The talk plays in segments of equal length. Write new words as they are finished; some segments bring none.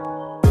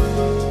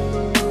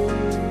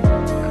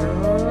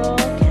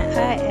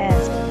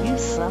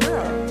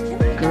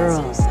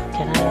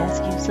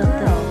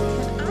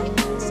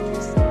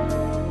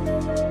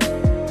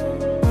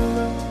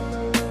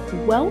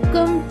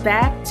Welcome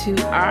back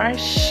to our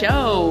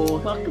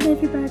show. Welcome,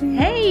 everybody.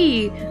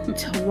 Hey,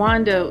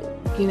 Tawanda,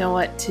 you know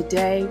what?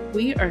 Today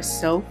we are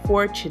so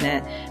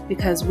fortunate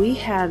because we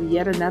have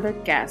yet another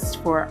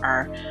guest for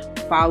our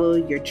Follow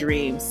Your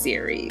Dreams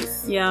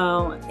series.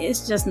 Yo,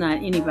 it's just not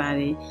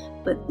anybody,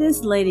 but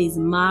this lady's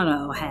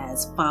motto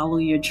has Follow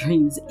Your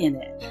Dreams in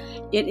it.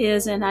 It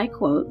is, and I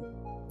quote,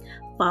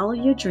 "Follow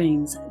your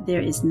dreams.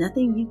 There is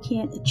nothing you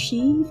can't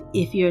achieve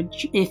if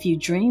you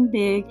dream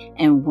big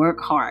and work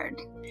hard."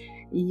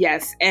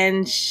 Yes,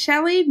 and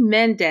Shelly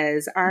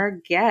Mendez, our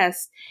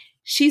guest,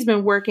 she's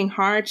been working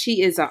hard.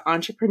 She is an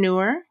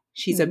entrepreneur.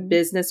 She's a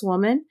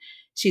businesswoman.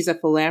 She's a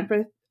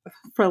philanthropist.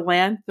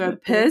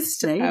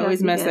 I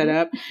always mess that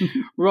up.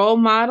 Role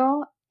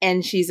model,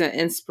 and she's an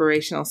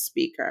inspirational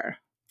speaker.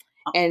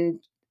 And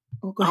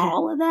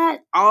all of that?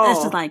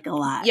 That's just like a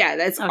lot. Yeah,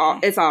 that's all.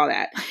 It's all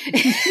that.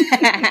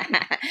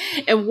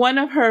 And one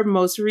of her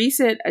most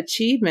recent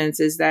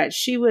achievements is that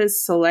she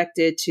was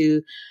selected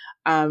to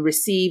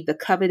receive the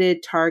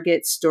coveted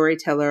Target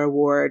Storyteller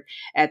Award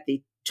at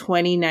the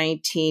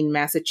 2019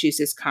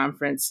 Massachusetts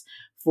Conference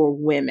for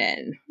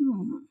Women.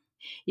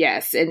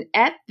 Yes, and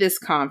at this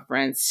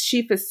conference,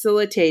 she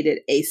facilitated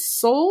a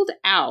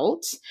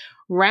sold-out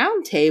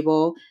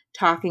roundtable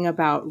talking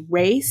about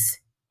race,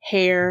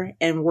 hair,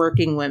 and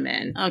working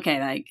women. Okay,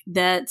 like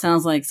that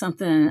sounds like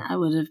something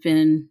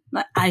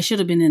I should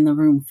have been in the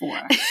room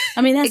for.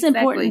 I mean, that's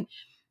important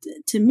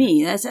to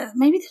me.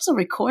 Maybe there's a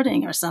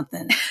recording or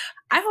something.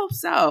 I hope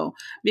so,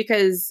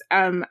 because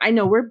I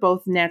know we're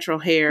both natural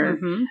hair.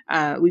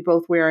 We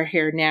both wear our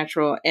hair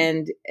natural,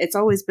 and it's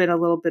always been a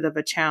little bit of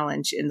a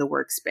challenge in the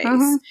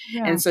workspace.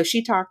 Yeah. And so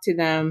she talked to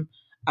them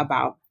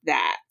about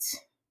that.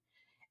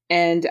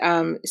 And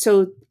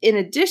so in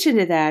addition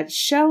to that,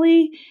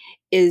 Shelly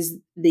is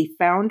the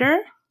founder.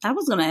 I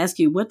was going to ask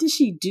you, what does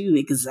she do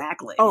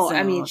exactly?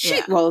 I mean,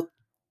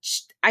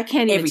 I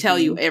can't even tell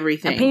you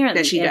everything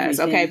that she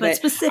does. Okay, but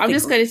I'm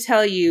just going to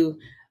tell you.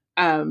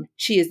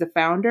 She is the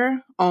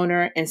founder,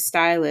 owner, and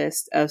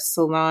stylist of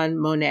Salon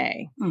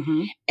Monet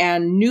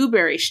and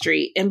Newbury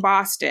Street in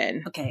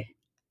Boston. Okay.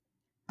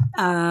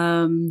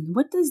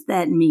 What does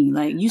that mean?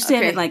 Like you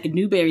said it like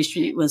Newbury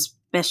Street was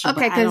special,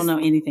 but I don't know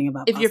anything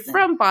about Boston. If you're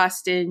from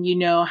Boston, you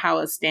know how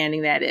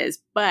outstanding that is.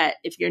 But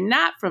if you're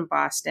not from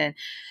Boston,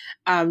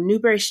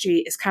 Newbury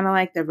Street is kind of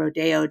like the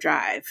Rodeo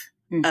Drive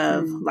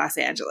of Los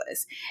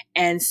Angeles.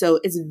 And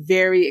so it's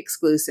very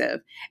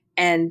exclusive.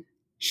 And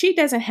she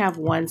doesn't have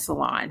one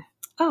salon.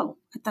 Oh,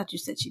 I thought you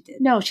said she did.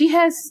 No, she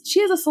has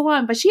a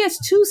salon, but she has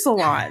two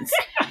salons.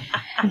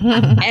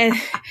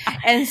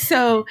 and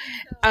so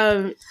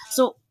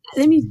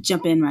let me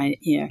jump in right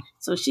here.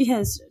 So she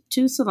has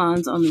two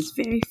salons on this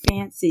very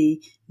fancy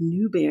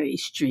Newbury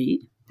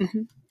Street.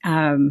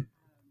 I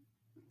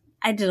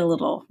did a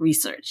little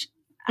research.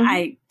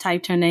 I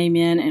typed her name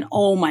in and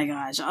oh my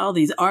gosh, all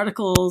these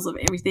articles of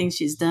everything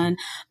she's done.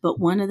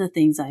 But one of the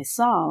things I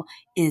saw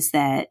is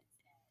that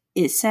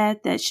it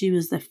said that she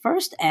was the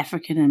first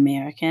African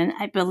American,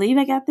 I believe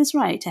I got this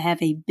right, to have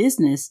a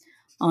business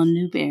on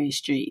Newbury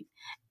Street.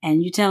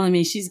 And you're telling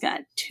me she's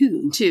got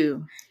two.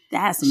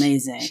 That's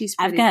amazing.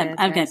 I've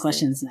got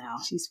questions now.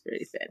 She's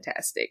pretty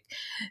fantastic.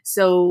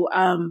 So,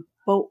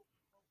 but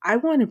I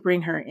want to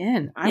bring her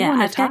in. I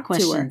want to talk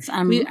to her.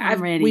 I'm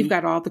ready. We've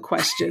got all the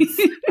questions.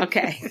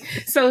 Okay.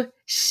 So,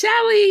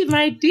 Shelly,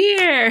 my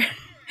dear.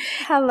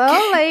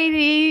 Hello,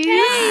 ladies.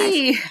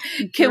 Hey,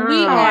 can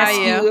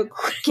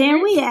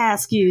we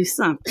ask you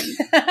something?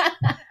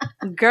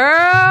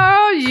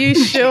 Girl, you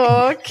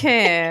sure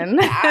can.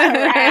 All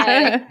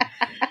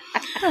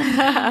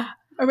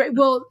right.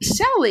 Well,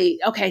 Shelly.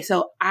 Okay,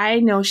 so I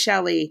know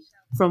Shelly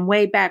from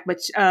way back, but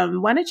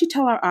why don't you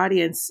tell our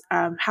audience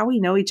how we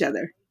know each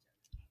other?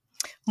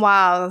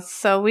 Wow.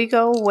 So we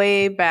go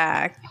way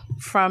back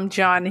from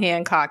John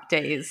Hancock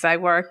days. I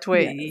worked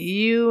with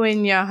you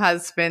and your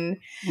husband,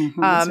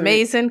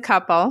 amazing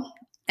couple.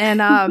 And,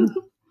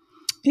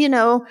 you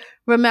know,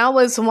 Ramel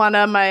was one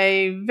of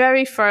my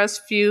very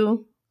first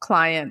few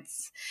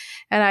clients.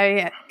 And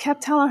I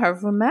kept telling her,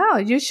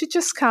 Ramel, you should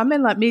just come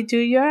and let me do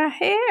your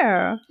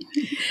hair.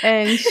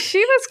 And she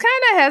was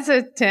kind of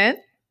hesitant.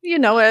 You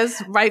know,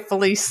 as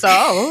rightfully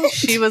so.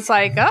 She was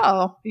like,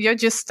 oh, you're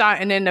just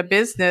starting in the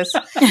business,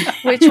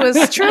 which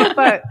was true,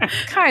 but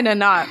kind of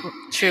not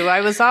true.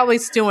 I was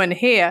always doing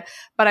hair,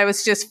 but I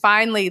was just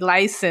finally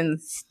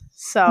licensed.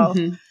 So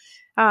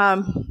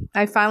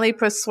I finally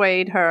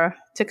persuade her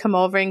to come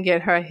over and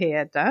get her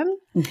hair done.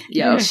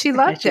 Yeah, she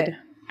loved it.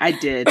 I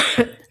did.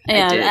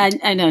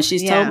 I know.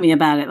 She's told me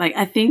about it. Like,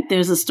 I think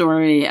there's a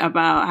story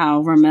about how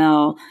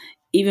Ramel,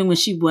 even when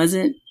she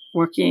wasn't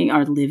working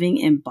or living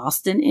in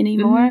Boston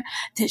anymore,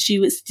 that she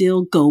would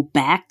still go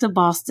back to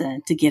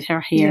Boston to get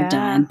her hair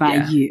done by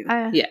you.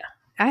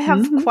 I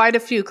have quite a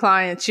few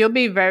clients. You'll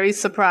be very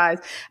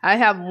surprised. I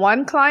have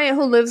one client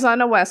who lives on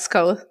the West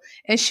Coast,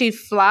 and she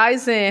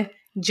flies in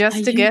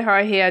just to get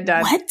her hair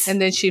done. What?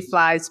 And then she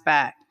flies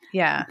back.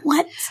 Yeah.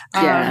 What?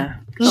 Yeah.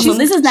 So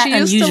this is not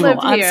unusual.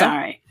 I'm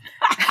sorry.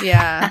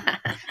 Yeah.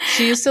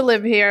 She used to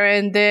live here,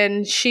 and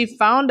then she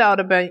found out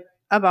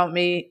about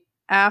me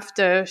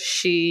after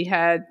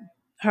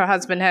her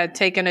husband had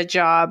taken a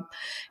job,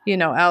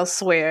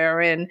 elsewhere,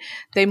 and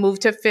they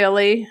moved to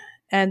Philly,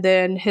 and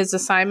then his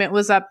assignment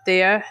was up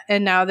there,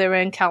 and now they're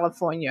in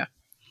California.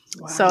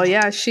 Wow. So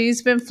yeah,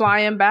 she's been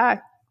flying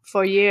back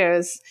for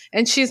years,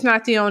 and she's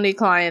not the only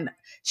client.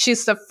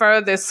 She's the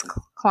furthest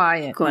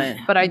client.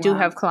 But I do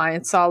have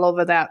clients all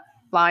over that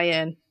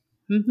fly-in.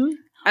 Mm-hmm.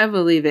 I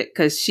believe it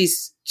because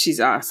she's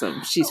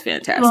awesome. She's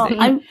fantastic.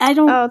 Well, I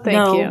don't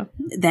know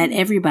that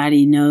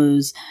everybody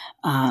knows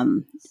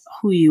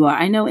who you are.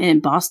 I know in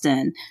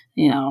Boston,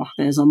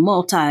 there's a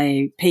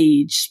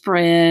multi-page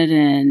spread,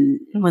 and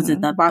was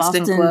it the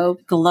Boston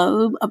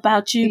Globe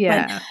about you?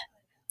 Yeah. But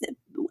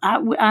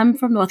I'm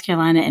from North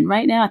Carolina, and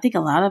right now I think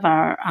a lot of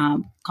our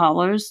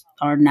callers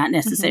are not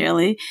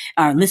necessarily,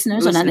 our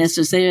listeners are not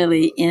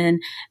necessarily in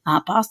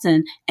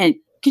Boston. And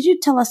could you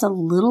tell us a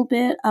little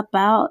bit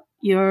about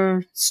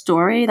your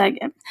story? Like,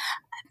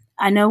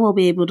 I know we'll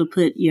be able to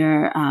put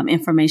your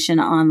information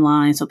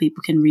online so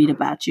people can read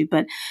about you,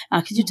 but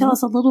could you tell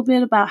us a little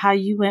bit about how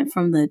you went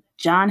from the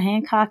John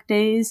Hancock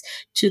days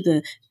to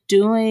the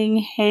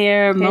doing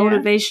hair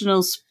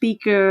motivational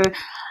speaker,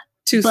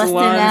 to busting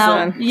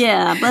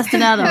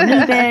out on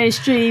Newberry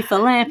Street,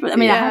 philanthropy. I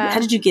mean, how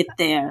did you get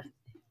there?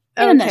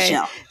 In a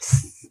nutshell.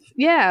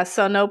 Yeah,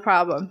 so no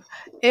problem.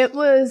 It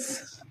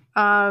was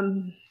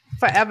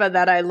forever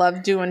that I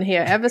loved doing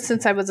hair. Ever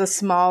since I was a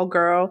small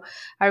girl,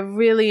 I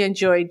really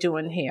enjoyed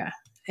doing hair.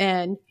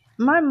 And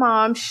my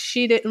mom,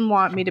 she didn't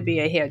want me to be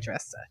a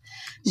hairdresser.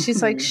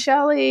 She's like,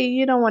 Shelly,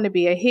 you don't want to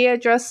be a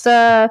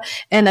hairdresser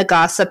in a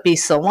gossipy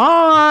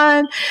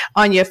salon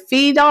on your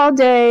feet all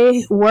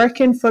day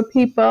working for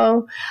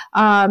people.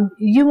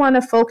 You want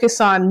to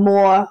focus on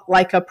more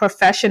like a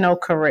professional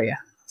career.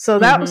 So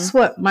that was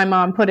what my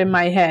mom put in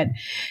my head.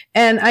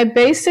 And I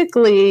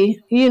basically,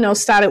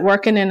 started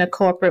working in a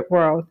corporate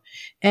world.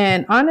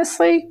 And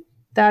honestly,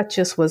 that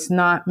just was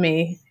not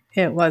me.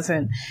 It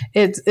wasn't.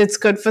 It's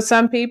good for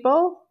some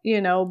people,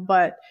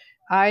 but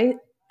I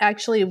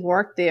actually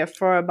worked there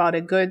for about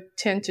a good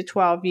 10 to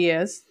 12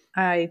 years.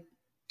 I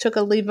took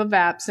a leave of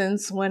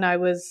absence when I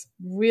was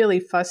really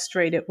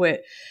frustrated with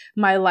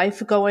my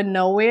life going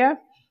nowhere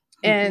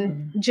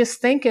and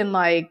just thinking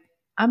like,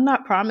 I'm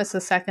not promised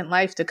a second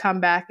life to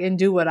come back and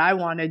do what I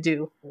want to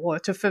do or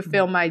to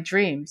fulfill my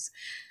dreams.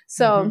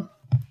 So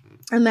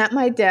I'm at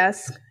my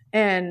desk,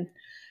 and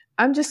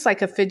I'm just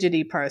like a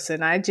fidgety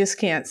person. I just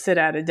can't sit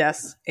at a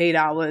desk 8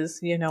 hours,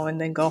 and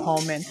then go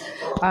home and,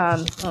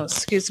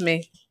 excuse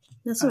me.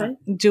 That's all right.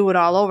 Do it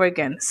all over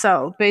again.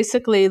 So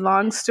basically,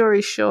 long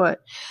story short,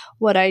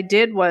 what I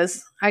did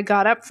was I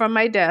got up from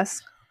my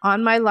desk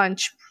on my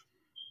lunch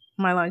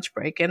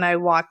break, and I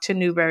walked to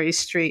Newberry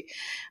Street,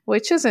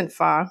 which isn't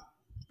far.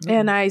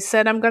 And I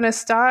said, I'm going to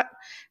start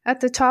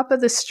at the top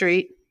of the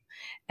street,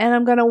 and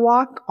I'm going to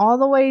walk all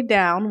the way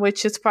down,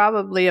 which is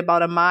probably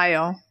about a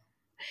mile.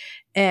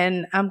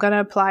 And I'm going to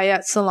apply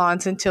at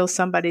salons until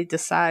somebody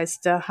decides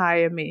to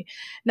hire me.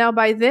 Now,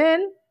 by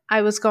then,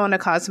 I was going to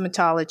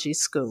cosmetology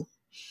school.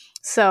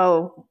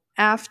 So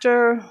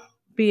after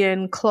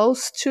being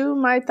close to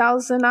my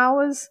 1,000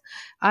 hours,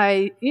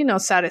 I,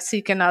 started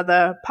seeking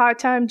other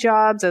part-time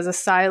jobs as a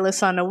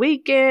stylist on the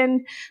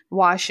weekend,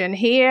 washing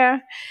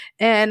hair.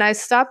 And I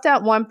stopped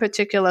at one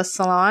particular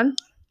salon,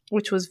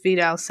 which was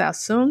Vidal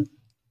Sassoon.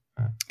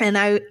 And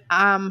I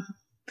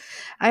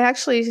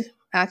actually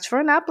asked for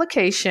an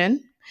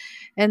application,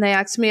 and they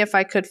asked me if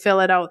I could fill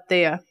it out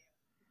there.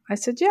 I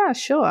said, yeah,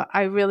 sure.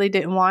 I really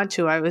didn't want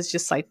to. I was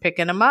just like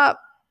picking them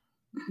up.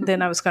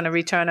 Then I was going to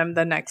return them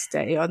the next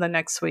day or the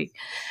next week.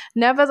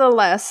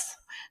 Nevertheless,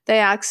 they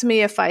asked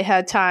me if I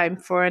had time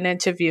for an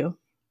interview.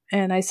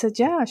 And I said,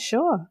 yeah,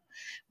 sure.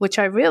 Which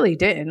I really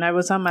didn't. I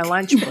was on my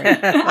lunch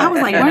break. I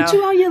was like, weren't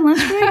you on your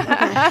lunch break?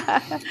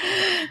 Okay.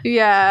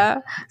 Yeah.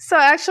 So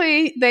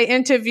actually, they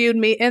interviewed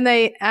me, and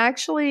they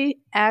actually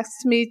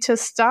asked me to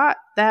start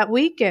that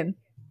weekend.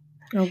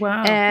 Oh,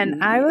 wow.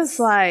 And I was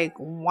like,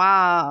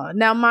 wow.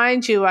 Now,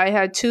 mind you, I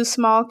had 2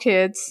 small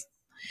kids.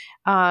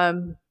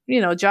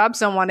 Jobs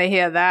don't want to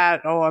hear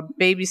that, or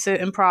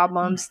babysitting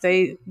problems.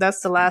 That's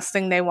the last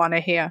thing they want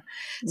to hear.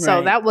 Right.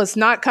 So that was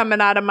not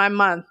coming out of my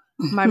mouth.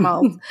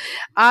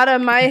 Out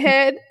of my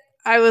head,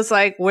 I was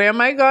like, where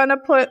am I going to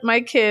put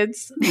my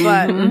kids?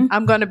 But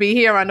I'm going to be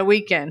here on the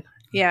weekend.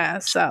 Yeah.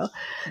 So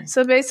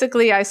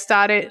basically I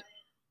started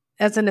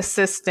as an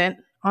assistant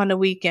on the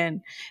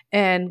weekend,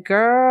 and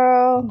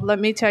girl, let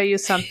me tell you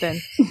something.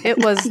 It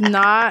was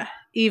not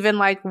even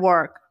like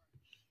work.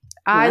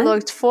 I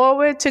looked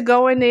forward to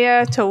going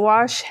there to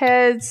wash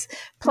heads,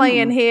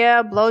 playing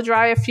hair, blow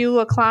dry a few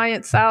of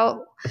clients out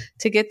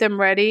to get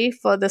them ready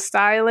for the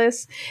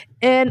stylist.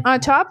 And on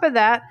top of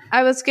that,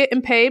 I was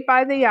getting paid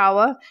by the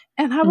hour,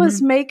 and I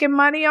was making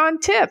money on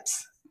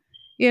tips,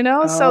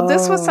 So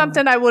this was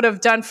something I would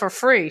have done for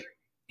free,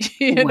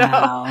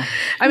 know.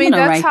 I mean,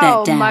 that's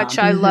how much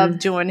I love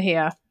doing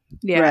hair.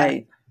 Yeah.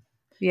 Right.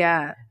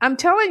 Yeah. I'm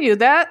telling you,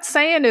 that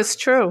saying is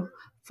true.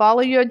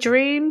 Follow your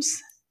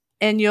dreams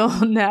and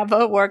you'll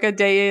never work a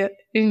day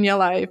in your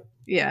life.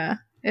 Yeah,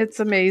 it's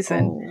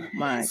amazing. Oh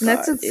my God. And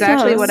that's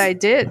exactly what I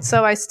did.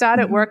 So I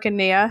started working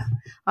there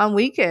on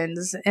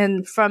weekends.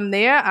 And from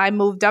there, I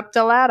moved up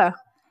the ladder.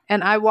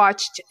 And I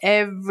watched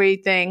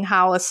everything,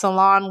 how a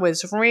salon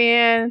was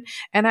ran.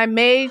 And I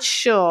made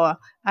sure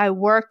I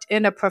worked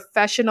in a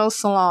professional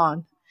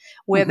salon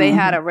where they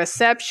had a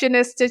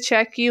receptionist to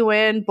check you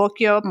in, book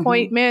your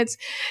appointments.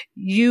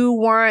 You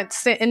weren't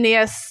sitting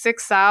there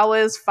 6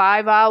 hours,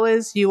 5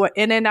 hours. You were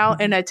in and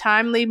out in a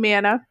timely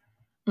manner.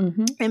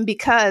 And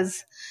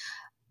because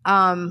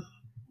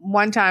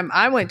one time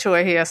I went to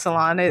a hair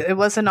salon, it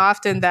wasn't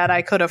often that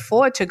I could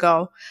afford to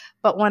go.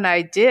 But when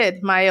I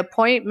did, my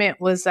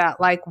appointment was at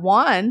like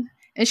 1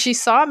 and she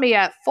saw me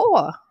at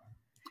 4.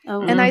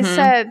 Oh. And I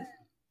said,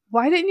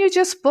 why didn't you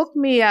just book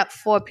me at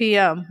 4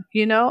 p.m.?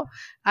 You know,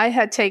 I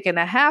had taken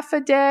a half a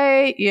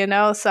day, you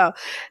know, so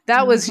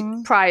that was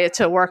prior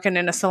to working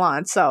in a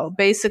salon. So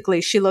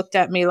basically she looked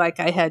at me like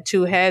I had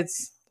 2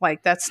 heads,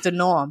 like that's the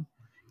norm,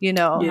 you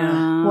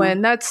know,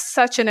 when that's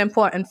such an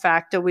important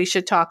factor. We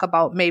should talk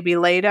about maybe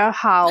later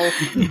how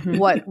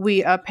what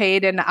we are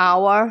paid an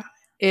hour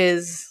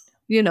is,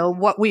 you know,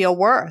 what we are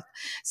worth.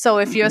 So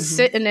if you're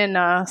sitting in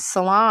a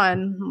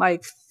salon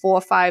like 4 or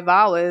 5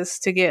 hours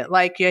to get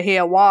like your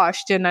hair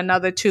washed and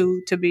another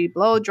 2 to be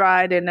blow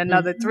dried and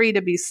another 3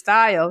 to be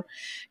styled,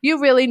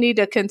 you really need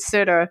to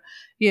consider,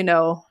 you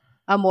know,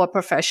 a more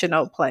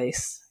professional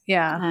place.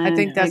 Yeah, I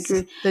think that's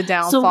the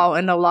downfall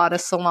in a lot of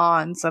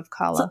salons of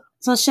color.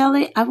 So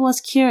Shelly, I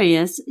was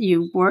curious,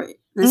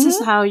 this is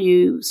how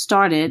you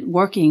started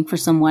working for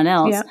someone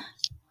else. Yep.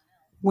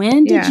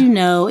 When did you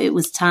know it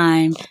was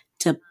time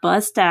to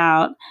bust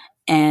out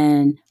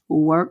and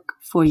work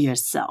for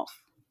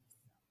yourself?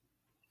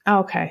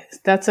 Okay,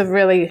 that's a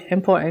really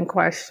important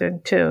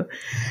question too.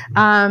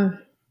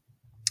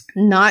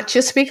 Not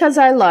just because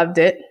I loved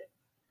it,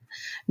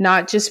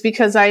 not just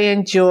because I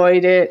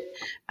enjoyed it.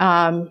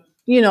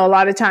 You know, a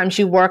lot of times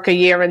you work a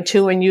year and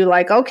 2 and you're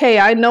like, okay,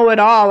 I know it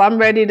all. I'm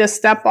ready to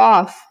step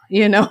off,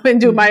 you know,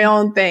 and do my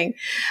own thing.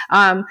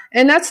 And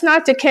that's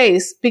not the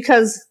case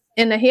because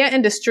in the hair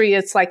industry,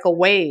 it's like a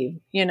wave,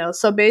 you know.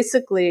 So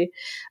basically,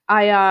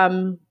 I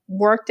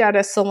worked at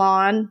a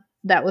salon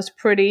that was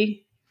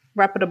pretty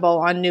reputable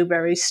on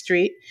Newbury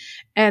Street,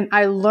 and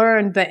I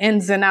learned the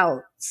ins and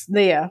outs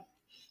there.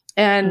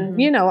 And,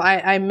 you know,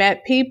 I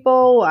met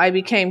people, I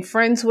became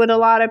friends with a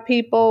lot of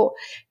people.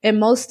 And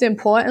most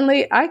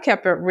importantly, I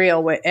kept it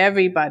real with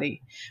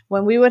everybody.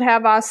 When we would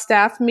have our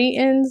staff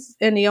meetings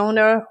and the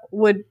owner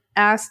would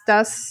ask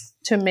us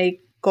to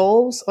make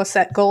goals or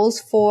set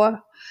goals for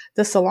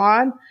the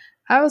salon,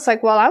 I was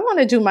like, well, I want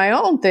to do my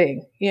own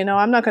thing. You know,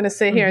 I'm not going to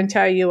sit here and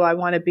tell you I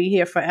want to be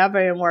here forever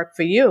and work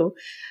for you.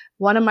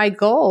 One of my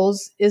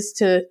goals is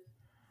to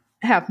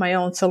have my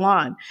own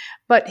salon.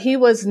 But he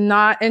was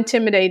not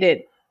intimidated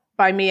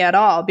by me at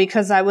all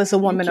because I was a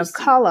woman of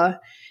color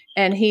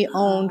and he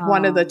owned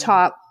one of the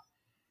top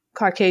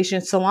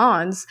Caucasian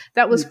salons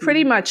that was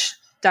pretty much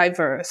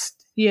diverse,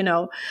 you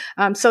know.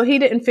 So he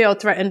didn't feel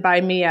threatened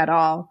by me at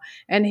all.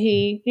 And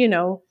he, you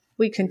know,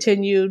 we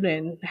continued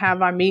and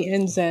have our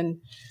meetings and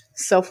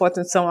so forth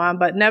and so on.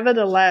 But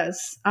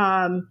nevertheless,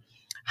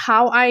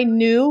 how I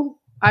knew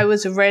I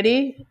was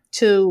ready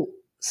to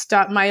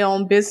start my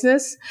own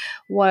business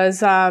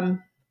was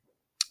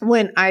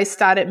when I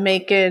started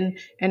making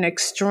an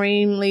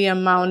extremely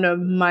amount of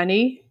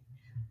money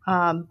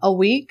a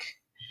week.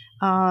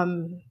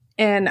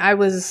 And I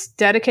was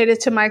dedicated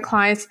to my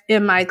clients,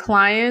 and my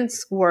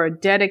clients were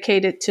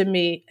dedicated to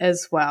me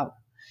as well.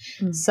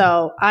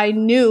 So I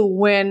knew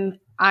when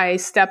I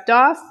stepped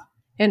off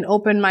and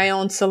opened my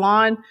own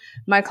salon,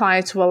 my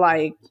clients were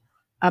like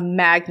a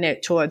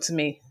magnet towards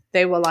me.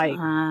 They were like,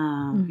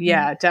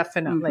 yeah,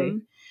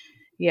 definitely.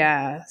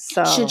 Yeah.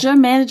 So should your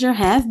manager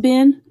have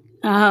been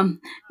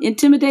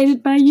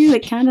intimidated by you?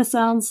 It kind of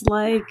sounds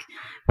like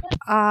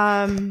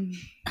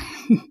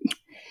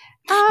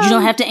you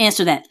don't have to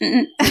answer that.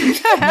 You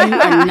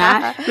are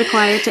not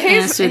required to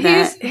answer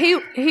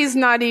that. He's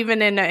not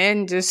even in the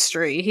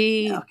industry.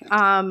 He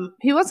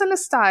wasn't a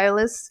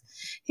stylist.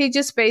 He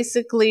just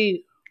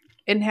basically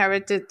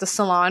inherited the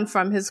salon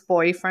from his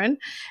boyfriend,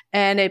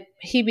 and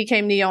he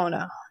became the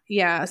owner.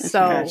 Yeah,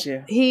 so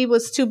he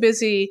was too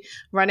busy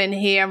running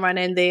here,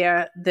 running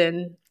there,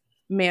 than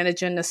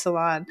managing the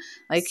salon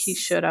like he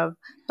should have.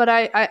 But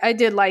I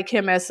did like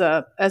him as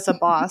a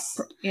boss,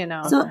 you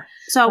know.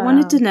 So I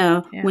wanted to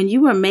know, when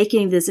you were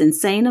making this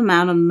insane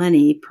amount of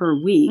money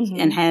per week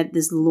and had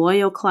this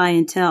loyal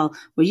clientele,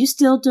 were you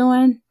still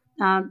doing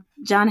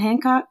John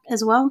Hancock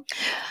as well?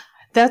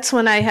 That's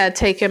when I had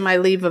taken my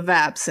leave of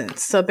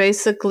absence. So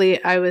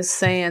basically, I was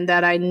saying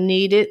that I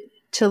needed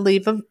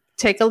to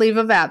take a leave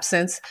of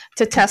absence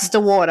to test the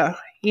water.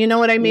 You know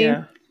what I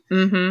mean?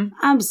 Yeah.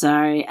 I'm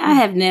sorry. I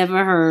have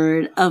never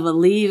heard of a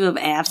leave of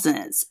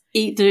absence.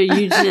 Either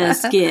you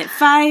just get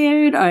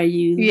fired or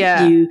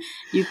you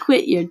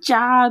quit your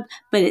job.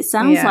 But it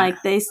sounds like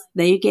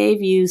they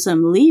gave you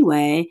some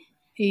leeway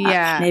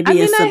Yeah.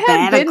 Maybe a sabbatical. I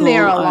had been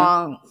there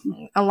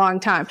a long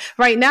time.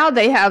 Right now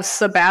they have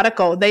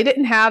sabbatical. They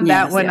didn't have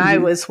that when I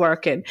was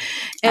working.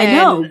 And, I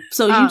know.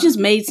 So you just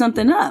made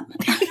something up.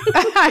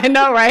 I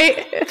know,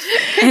 right?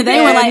 And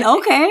they were like,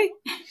 okay.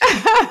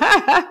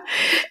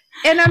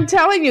 And I'm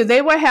telling you,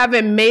 they were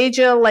having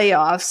major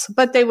layoffs,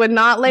 but they would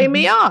not lay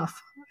me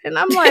off. And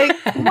I'm like,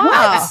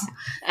 wow.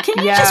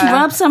 Can you just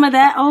rub some of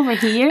that over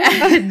here?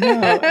 I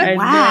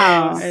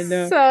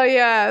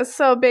know.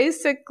 So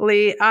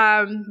basically,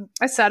 I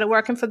started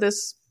working for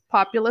this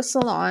popular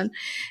salon,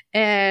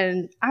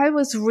 and I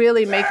was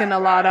really making a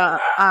lot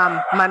of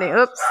money.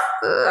 Oops,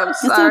 I'm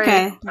sorry. It's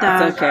okay.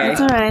 It's okay.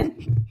 It's all right.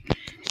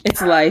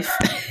 It's life.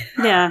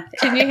 Yeah.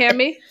 Can you hear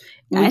me?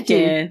 We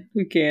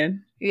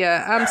can.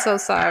 Yeah, I'm so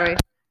sorry.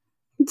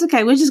 It's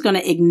okay. We're just going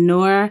to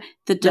ignore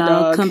the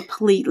dog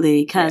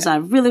completely because I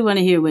really want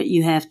to hear what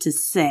you have to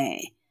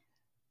say.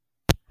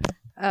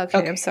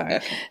 Okay, I'm sorry.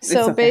 Okay.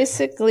 So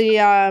basically,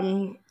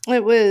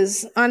 it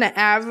was on an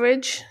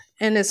average,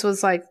 and this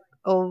was like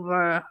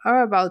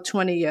about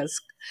 20 years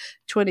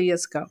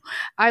ago.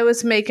 I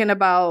was making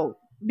about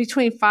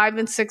between $5,000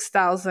 and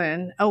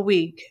 $6,000 a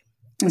week.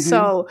 Mm-hmm.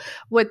 So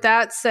with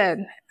that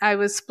said, I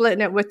was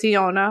splitting it with the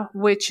owner,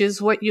 which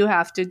is what you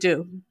have to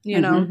do, you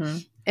know,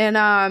 and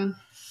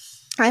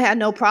I had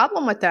no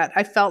problem with that.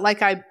 I felt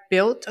like I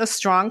built a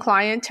strong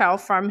clientele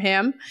from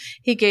him.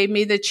 He gave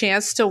me the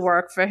chance to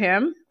work for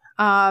him.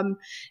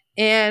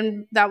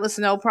 And that was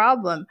no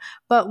problem.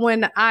 But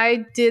when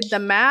I did the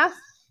math,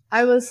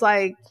 I was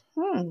like,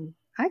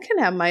 I can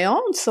have my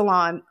own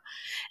salon.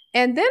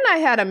 And then I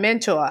had a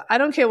mentor. I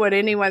don't care what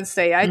anyone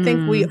say. I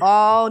think we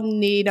all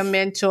need a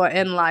mentor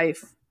in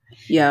life.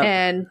 Yeah.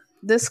 And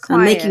this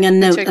client, I'm making a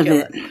note of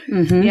it.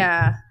 Mm-hmm.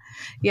 Yeah.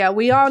 Yeah.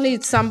 We all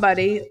need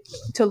somebody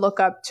to look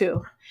up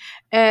to.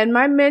 And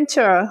my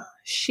mentor,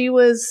 she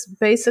was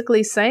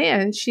basically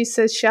saying, she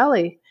said,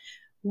 Shelly,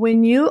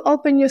 when you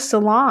open your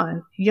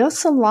salon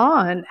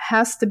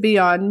has to be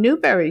on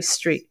Newbury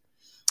Street.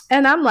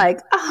 And I'm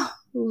like,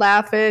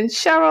 laughing,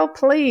 Cheryl,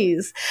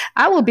 please.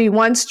 I will be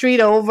one street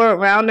over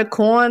around the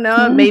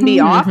corner, maybe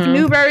off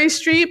Newbury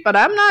Street, but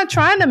I'm not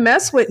trying to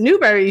mess with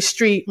Newbury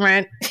Street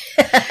rent.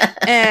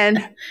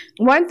 And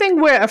one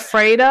thing we're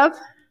afraid of,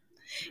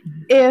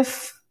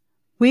 if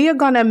we are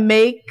going to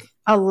make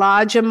a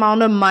large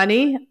amount of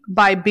money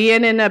by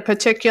being in a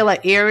particular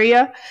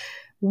area,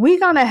 we're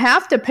going to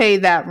have to pay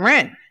that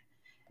rent.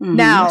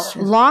 Now,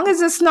 long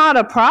as it's not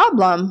a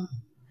problem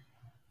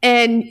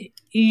and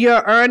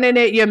you're earning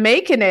it, you're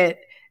making it,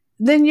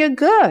 then you're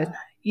good.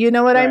 You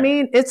know what I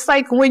mean? It's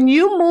like when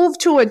you move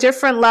to a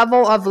different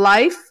level of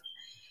life,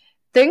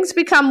 things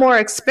become more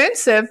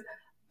expensive.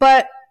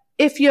 But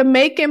if you're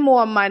making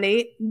more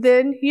money,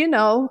 then, you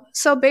know,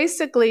 so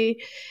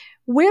basically,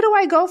 where do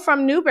I go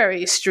from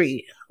Newbury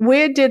Street?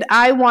 Where did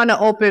I want to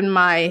open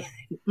my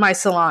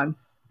salon?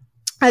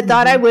 I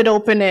thought I would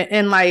open it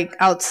in like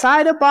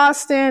outside of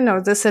Boston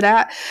or this or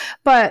that.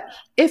 But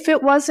if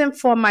it wasn't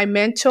for my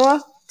mentor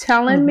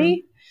telling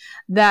me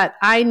that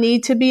I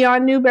need to be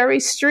on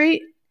Newbury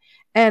Street,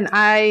 and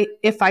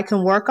if I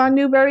can work on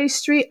Newbury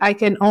Street, I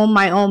can own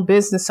my own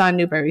business on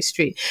Newbury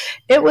Street.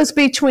 It was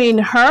between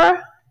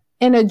her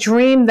and a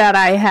dream that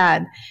I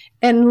had.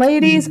 And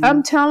ladies,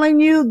 I'm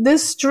telling you,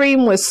 this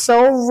dream was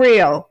so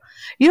real.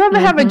 You ever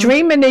have a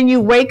dream and then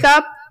you wake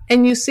up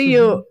and you see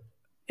you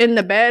in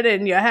the bed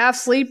and you're half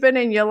sleeping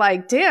and you're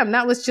like, damn,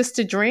 that was just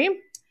a dream?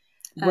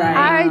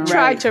 Right. I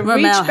tried to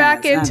reach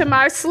back into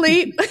my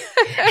sleep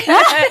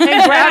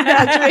and grab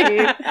that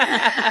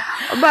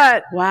dream.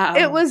 But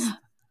it was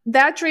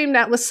that dream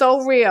that was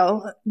so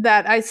real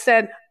that I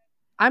said,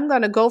 I'm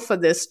going to go for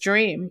this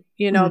dream,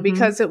 you know,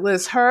 because it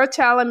was her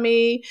telling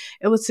me,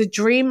 it was a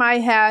dream I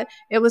had,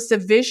 it was the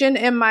vision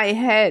in my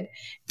head.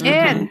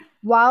 And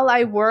while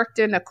I worked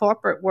in the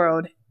corporate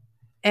world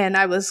and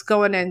I was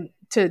going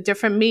into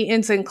different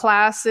meetings and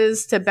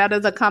classes to better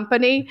the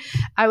company,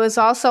 I was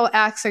also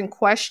asking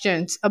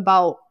questions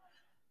about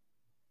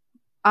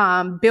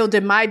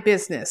building my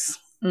business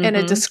in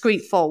a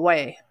discreetful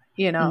way,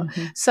 you know.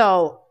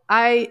 So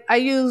I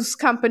use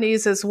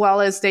companies as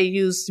well as they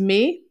used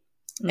me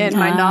and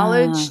my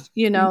knowledge,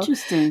 you know.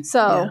 Interesting.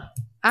 So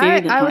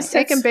I was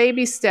taking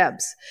baby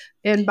steps.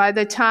 And by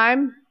the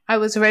time I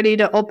was ready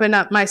to open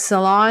up my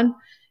salon,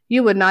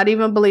 you would not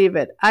even believe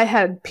it. I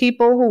had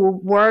people who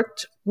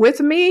worked with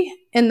me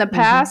in the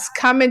past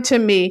coming to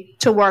me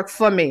to work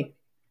for me.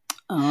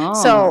 Oh.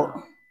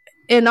 So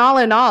in all,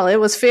 it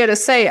was fair to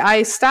say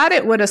I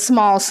started with a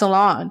small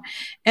salon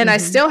and I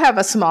still have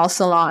a small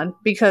salon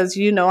because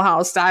you know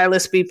how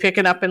stylists be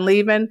picking up and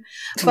leaving.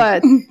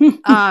 But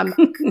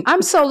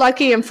I'm so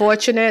lucky and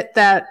fortunate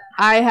that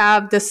I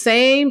have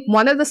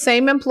one of the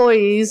same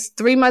employees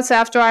 3 months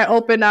after I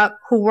open up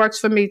who works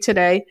for me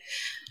today.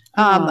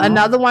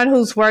 Another one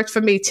who's worked for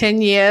me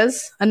 10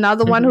 years,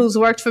 another one who's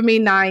worked for me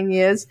 9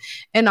 years.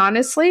 And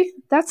honestly,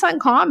 that's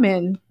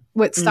uncommon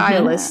with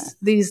stylists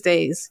these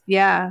days.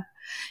 Yeah.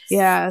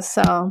 Yeah.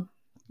 So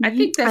I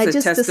think that's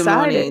a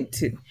testimony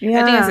to.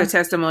 Yeah. I think it's a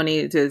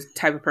testimony to the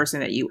type of person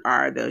that you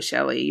are, though,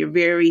 Shelley. You're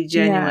very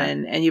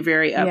genuine and you're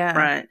very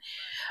upfront.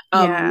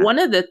 One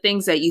of the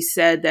things that you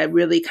said that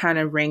really kind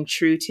of rang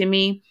true to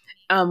me,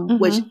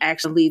 which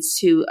actually leads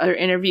to an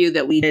interview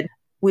that we did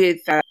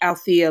with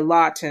Althea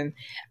Lawton.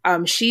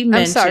 She mentioned.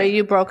 I'm sorry,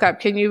 you broke up.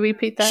 Can you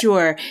repeat that?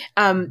 Sure.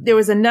 There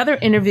was another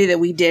interview that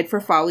we did for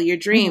Follow Your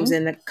Dreams,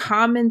 and the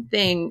common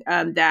thing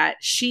that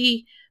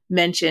she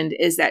mentioned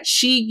is that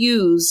she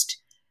used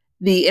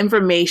the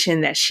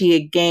information that she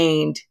had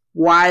gained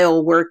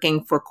while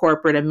working for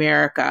corporate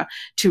America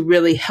to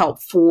really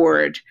help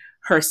forward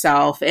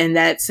herself. And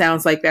that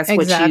sounds like that's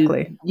what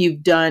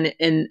you've done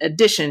in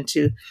addition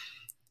to.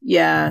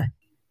 Yeah.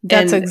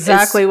 That's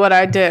exactly what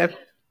I did.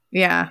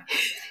 Yeah.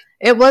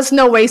 It was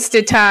no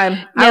wasted time.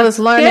 Now, I was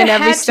learning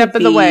every step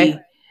of the way.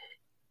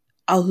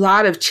 A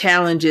lot of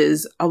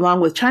challenges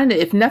along with trying to,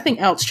 if nothing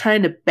else,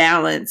 trying to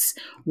balance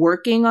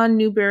working on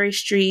Newbury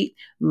Street,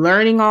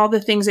 learning all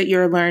the things that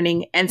you're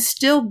learning, and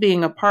still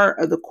being a part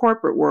of the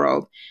corporate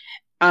world,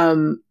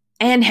 and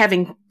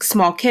having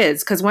small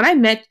kids. Because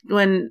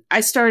when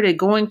I started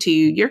going to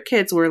you, your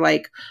kids were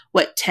like,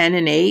 what, 10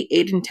 and 8,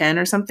 8 and 10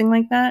 or something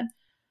like that?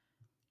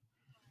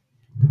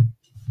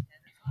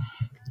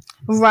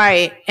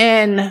 Right.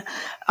 And,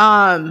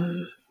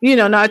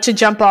 not to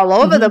jump all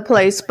over the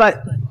place,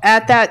 but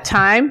at that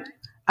time,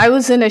 I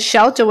was in a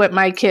shelter with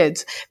my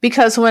kids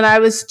because when I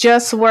was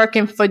just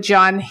working for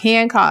John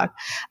Hancock,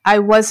 I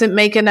wasn't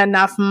making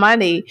enough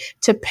money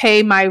to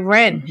pay my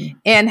rent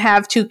and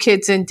have 2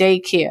 kids in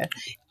daycare.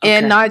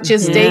 And not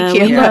just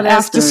daycare, but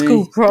after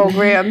school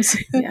programs.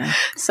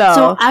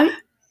 So I,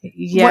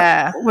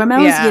 where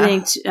Mel was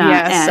getting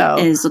to,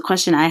 is the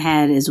question I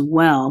had as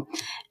well.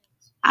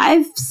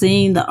 I've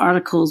seen the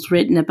articles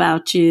written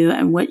about you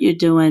and what you're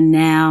doing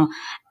now,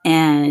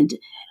 and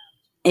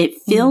it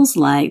feels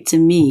like to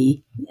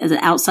me, as an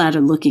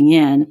outsider looking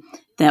in,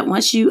 that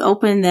once you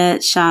opened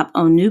that shop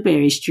on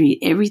Newbury Street,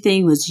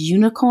 everything was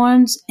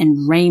unicorns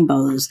and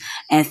rainbows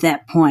at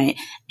that point,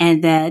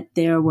 and that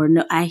there were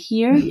I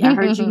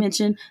heard you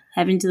mention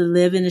having to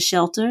live in a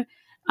shelter.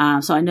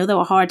 So I know there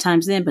were hard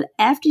times then, but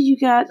after you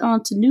got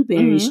onto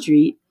Newbury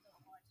Street,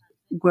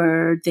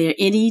 were there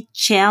any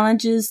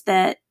challenges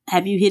that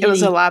have you hit any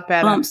a lot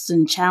better. Bumps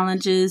and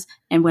challenges?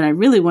 And what I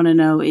really want to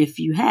know, if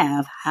you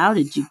have, how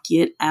did you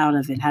get out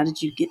of it? How did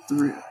you get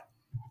through?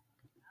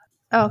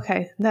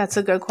 Okay, that's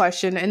a good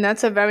question. And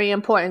that's a very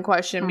important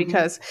question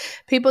because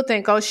people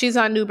think, oh, she's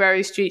on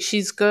Newbury Street.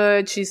 She's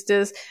good. She's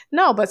this.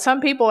 No, but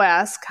some people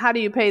ask, how do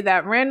you pay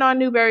that rent on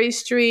Newbury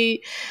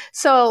Street?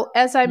 So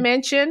as I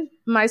mentioned,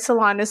 my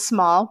salon is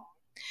small.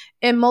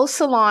 In most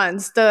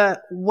salons,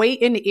 the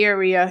wait-in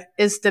area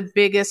is the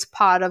biggest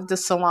part of the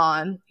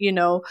salon.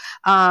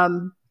 I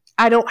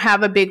don't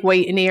have a big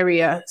wait-in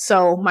area,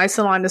 so my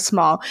salon is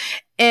small.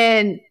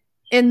 And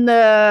in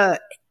the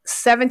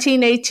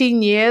 17,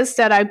 18 years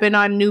that I've been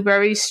on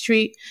Newbury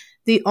Street,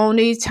 the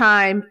only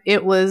time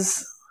it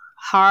was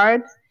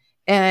hard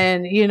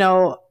and,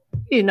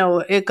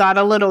 it got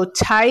a little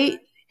tight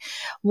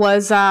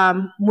was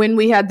when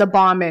we had the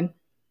bombing.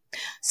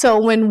 So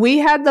when we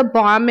had the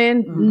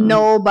bombing,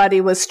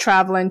 nobody was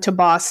traveling to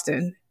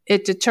Boston.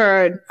 It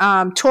deterred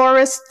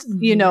tourists,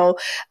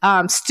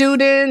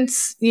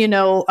 students,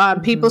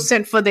 people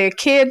sent for their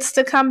kids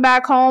to come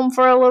back home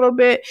for a little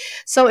bit.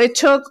 So it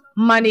took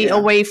money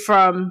away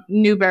from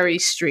Newbury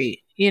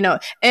Street,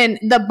 and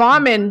the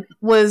bombing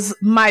was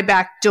my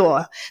back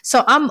door.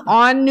 So I'm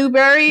on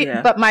Newbury,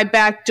 but my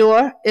back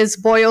door is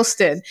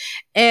Boylston,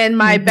 and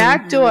my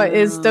back door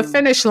is the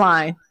finish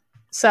line.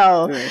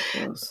 So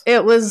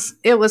it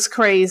was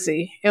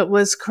crazy. It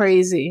was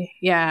crazy.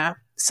 Yeah.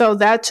 So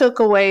that took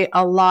away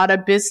a lot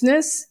of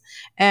business,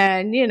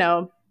 and,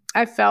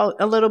 I felt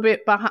a little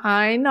bit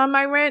behind on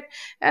my rent,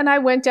 and I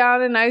went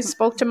down and I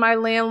spoke to my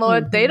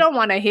landlord. They don't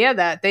want to hear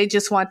that. They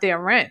just want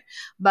their rent.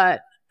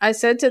 But I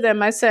said to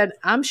them,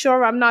 I'm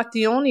sure I'm not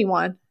the only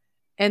one.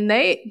 And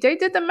they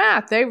did the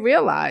math. They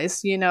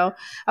realized,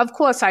 of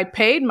course I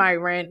paid my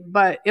rent,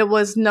 but it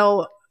was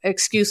no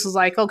excuses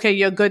like, okay,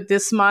 you're good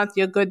this month,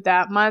 you're good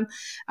that month.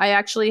 I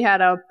actually had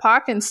a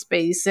parking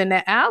space in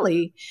the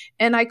alley,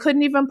 and I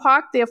couldn't even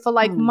park there for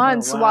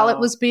months while it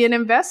was being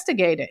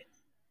investigated.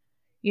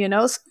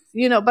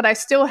 But I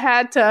still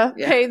had to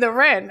pay the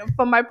rent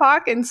for my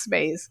parking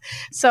space.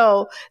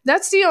 So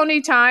that's the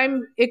only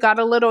time it got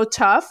a little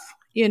tough,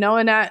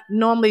 and that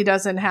normally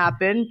doesn't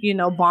happen,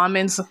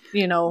 bombings,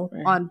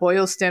 on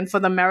Boylston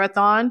for the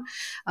marathon.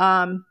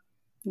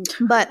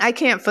 But I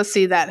can't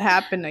foresee that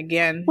happen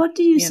again. What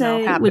do you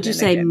say, would you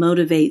say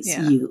motivates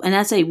you? And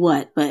I say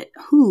what, but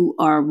who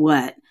or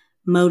what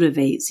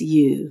motivates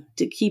you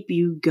to keep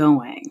you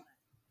going?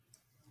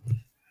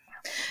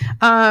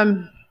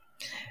 All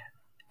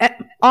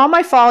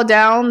my fall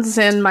downs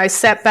and my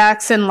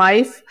setbacks in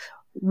life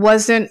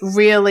wasn't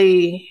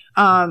really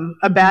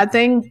a bad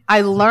thing.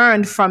 I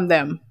learned from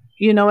them.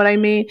 You know what I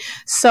mean?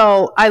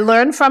 So I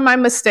learned from my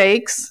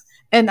mistakes,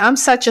 and I'm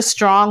such a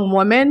strong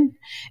woman.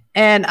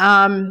 And,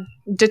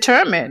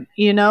 determined,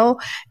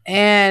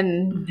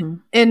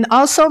 and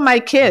also my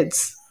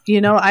kids,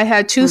 I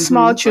had two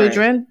small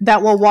children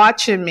that were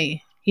watching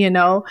me, and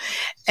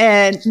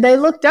they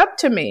looked up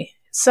to me.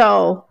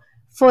 So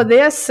for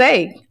their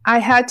sake, I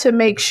had to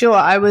make sure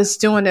I was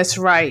doing this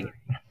right,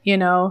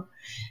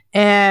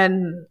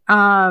 and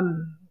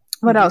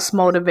what else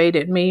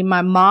motivated me?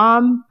 My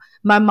mom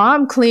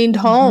cleaned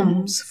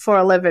homes for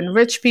a living,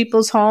 rich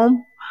people's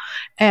home,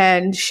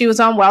 and she was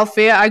on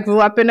welfare. I grew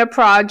up in the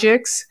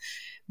projects,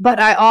 but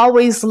I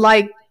always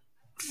liked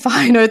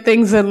finer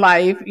things in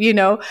life.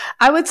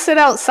 I would sit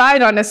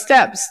outside on the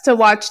steps to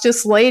watch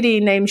this lady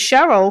named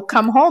Cheryl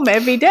come home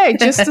every day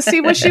just to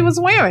see what she was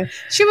wearing.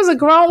 She was a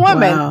grown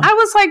woman. Wow. I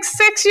was like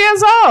 7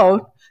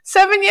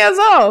 years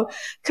old,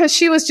 because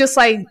she was just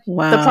like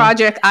the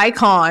project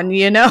icon,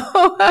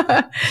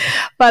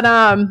 But,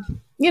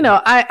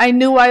 I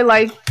knew I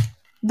liked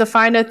the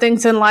finer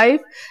things in life.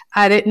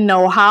 I didn't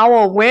know how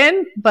or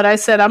when, but I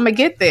said, I'm going to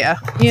get there,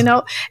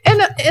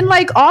 And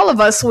like all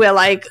of us, we're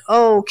like,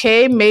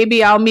 okay,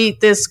 maybe I'll meet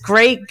this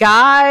great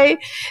guy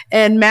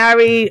and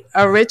marry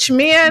a rich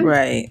man.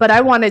 Right. But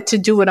I wanted to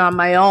do it on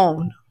my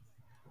own.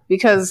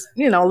 Because,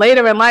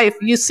 later in life,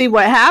 you see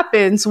what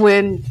happens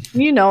when,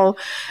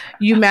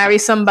 you marry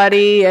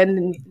somebody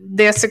and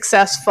they're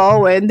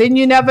successful, and then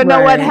you never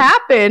know what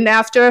happened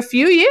after a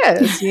few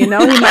years. He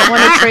might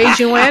want to trade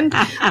you in.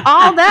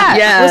 All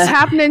that was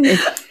happening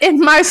in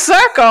my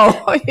circle,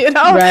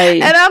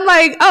 Right. And I'm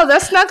like, oh,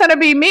 that's not going to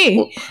be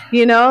me,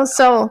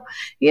 So,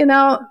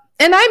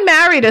 and I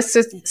married a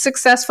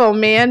successful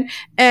man,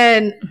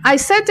 and I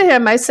said to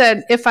him,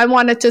 if I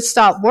wanted to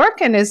stop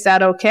working, is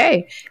that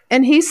okay?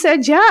 And he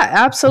said, yeah,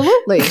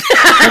 absolutely. And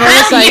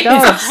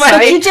I was like,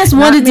 so you just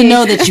wanted to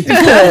know that you could.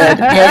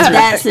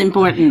 That's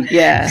important.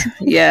 Yeah.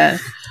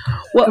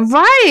 Well,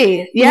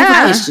 right.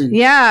 Yeah.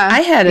 Yeah.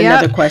 I had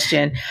another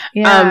question.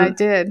 Yeah, I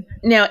did.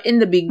 Now, in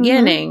the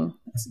beginning,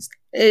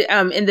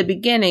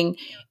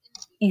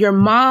 your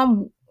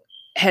mom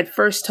had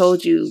first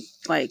told you,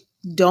 like,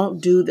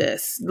 don't do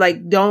this.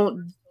 Like,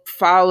 don't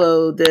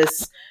follow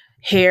this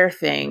hair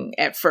thing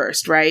at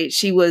first, right?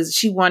 She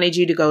wanted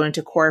you to go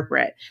into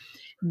corporate.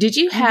 Did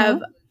you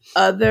have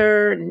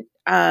other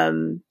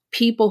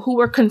people who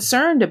were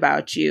concerned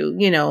about you,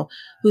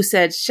 who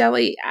said,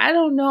 Shelly, I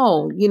don't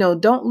know,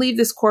 don't leave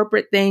this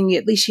corporate thing.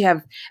 At least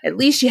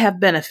you have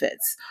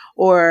benefits,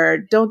 or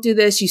don't do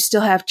this. You still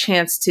have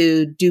chance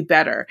to do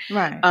better.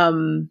 Right.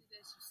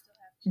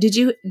 Did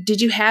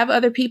you have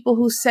other people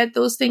who said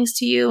those things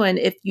to you? And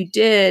if you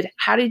did,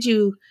 how did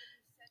you?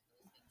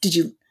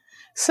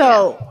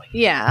 So,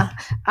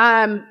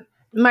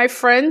 my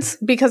friends,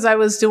 because I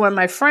was doing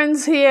my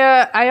friends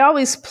hair, I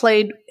always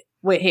played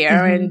with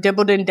hair and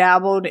dibbled and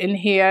dabbled in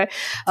hair.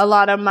 A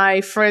lot of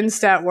my friends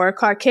that were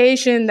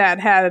Caucasian that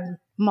had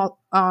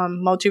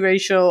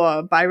multiracial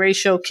or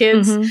biracial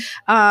kids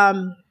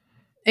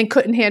and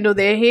couldn't handle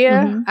their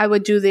hair, I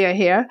would do their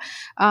hair.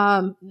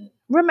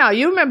 Ramel,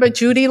 you remember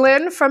Judy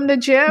Lynn from the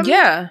gym?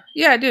 Yeah,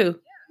 I do.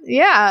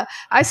 Yeah,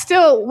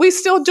 we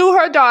still do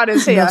her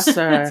daughter's hair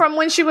from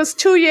when she was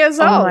 2 years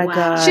old. Oh my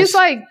gosh. She's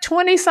like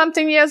 20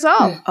 something years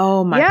old.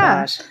 Oh my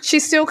gosh. She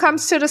still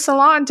comes to the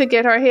salon to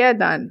get her hair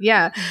done.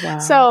 Yeah. Wow.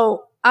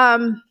 So,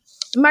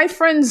 my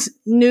friends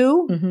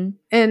knew,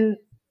 and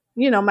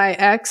my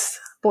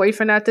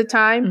ex-boyfriend at the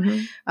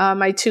time,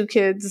 my two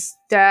kids'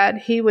 dad,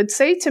 he would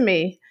say to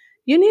me,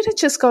 you need to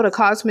just go to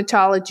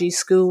cosmetology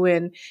school.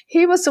 And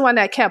he was the one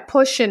that kept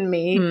pushing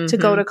me to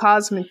go to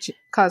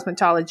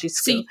cosmetology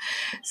school.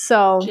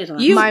 So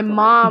my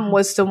mom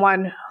was the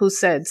one who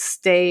said,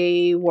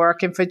 stay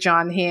working for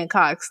John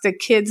Hancock. The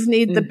kids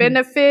need the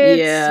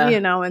benefits,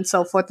 and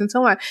so forth and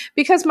so on.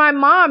 Because my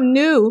mom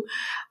knew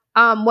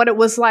what it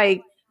was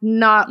like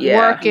not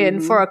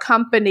working for a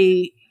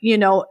company,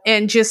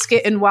 and just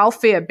getting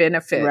welfare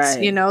benefits,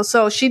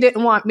 so she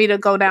didn't want me to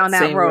go down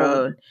that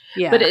road.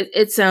 Yeah. But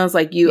it sounds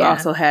like you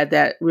also had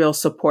that real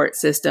support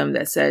system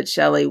that said,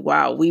 Shelly,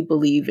 wow, we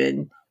believe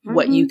in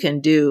what you can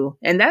do.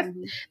 And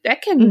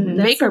that can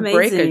make or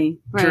break a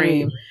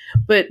dream.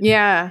 But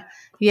yeah,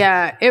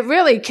 it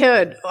really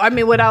could. I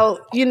mean, without,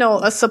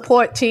 a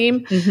support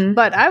team,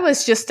 but I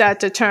was just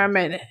that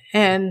determined,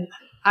 and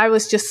I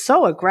was just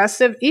so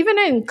aggressive. Even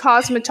in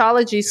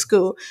cosmetology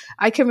school,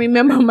 I can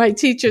remember my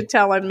teacher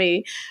telling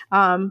me,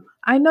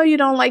 I know you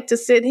don't like to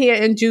sit here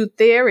and do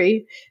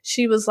theory.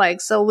 She was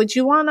like, so would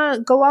you want to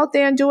go out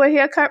there and do a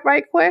haircut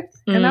right quick?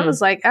 And I was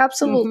like,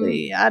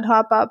 absolutely. I'd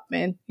hop up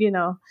and,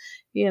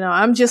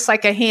 I'm just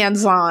like a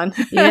hands-on.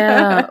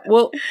 Yeah.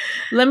 Well,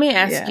 let me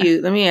ask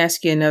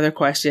you another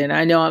question.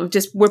 I know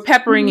we're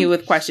peppering you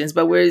with questions,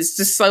 but it's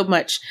just so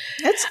much.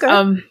 That's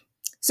good.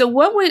 So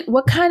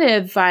what kind of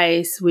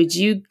advice would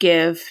you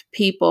give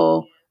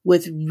people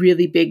with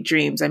really big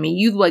dreams? I mean,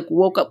 you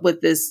woke up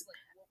with this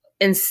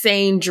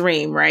insane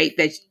dream, right?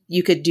 That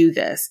you could do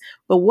this.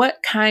 But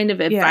what kind of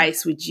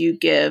advice would you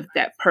give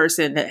that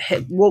person that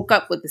had woke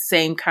up with the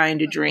same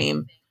kind of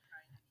dream?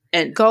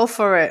 And go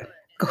for it.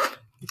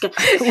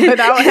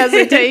 Without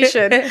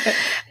hesitation.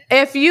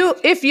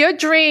 if your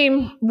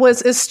dream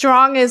was as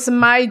strong as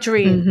my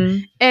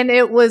dream, and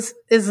it was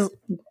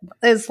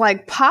is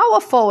like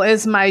powerful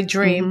as my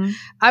dream,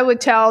 I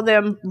would tell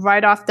them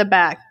right off the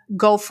bat,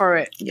 go for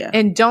it.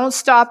 And don't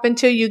stop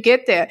until you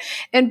get there.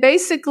 And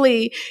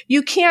basically,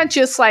 you can't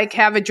just like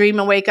have a dream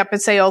and wake up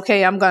and say,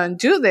 okay, I'm going to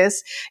do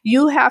this.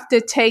 You have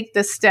to take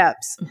the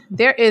steps.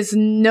 There is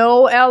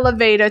no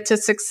elevator to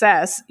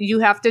success. You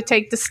have to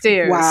take the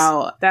stairs.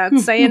 Wow. That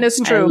saying is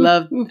true.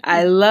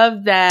 I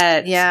love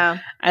that. Yeah.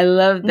 I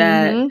love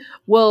that.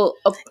 Well,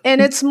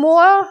 and it's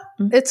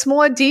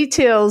more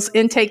details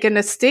in taking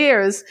the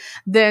stairs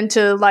than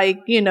to like,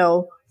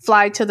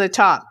 fly to the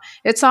top.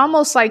 It's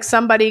almost like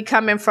somebody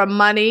coming from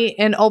money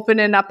and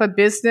opening up a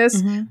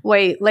business.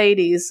 Wait,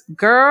 ladies,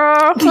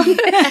 girl,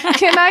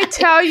 can I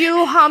tell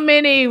you how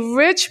many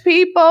rich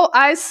people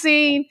I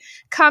seen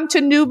come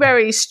to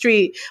Newbury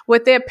Street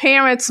with their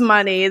parents'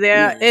 money,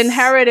 their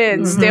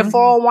inheritance, their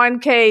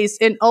 401ks,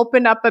 and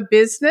open up a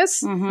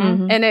business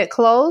and it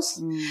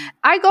closed?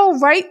 I go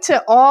right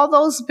to all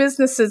those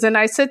businesses and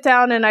I sit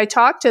down and I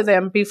talk to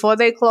them before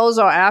they close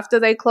or after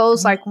they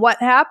close, like what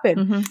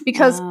happened?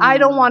 Because I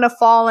don't want to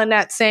fall in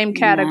that same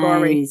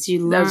category. Nice.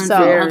 You learn so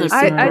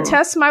I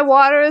test my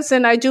waters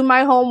and I do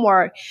my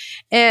homework.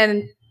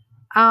 And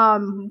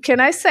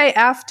can I say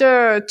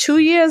after 2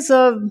 years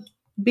of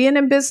being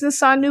in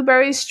business on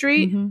Newbury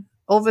Street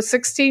over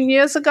 16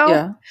 years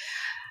ago,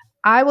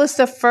 I was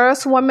the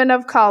first woman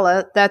of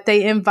color that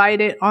they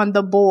invited on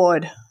the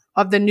board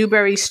of the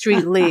Newbury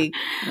Street League.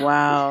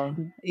 Wow.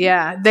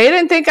 Yeah. They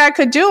didn't think I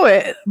could do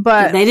it,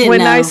 but when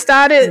know. I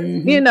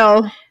started,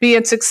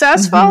 being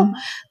successful,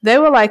 they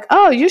were like,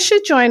 oh, you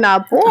should join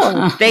our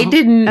board. They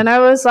didn't. And I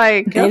was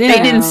like, they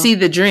didn't see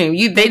the dream.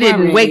 They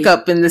didn't wake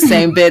up in the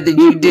same bed that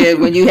you did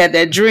when you had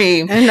that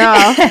dream.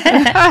 No.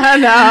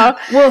 No.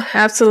 Well,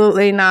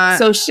 absolutely not.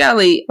 So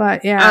Shelly,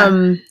 but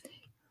yeah.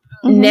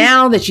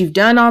 Now that you've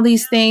done all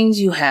these things,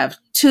 you have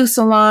 2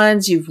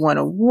 salons, you've won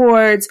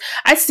awards.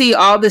 I see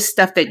all this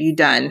stuff that you've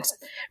done,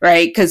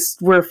 right? Because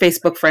we're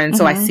Facebook friends,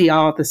 so I see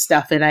all the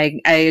stuff and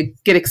I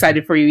get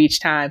excited for you each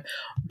time.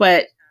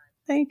 But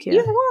thank you.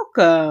 You're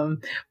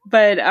welcome.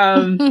 But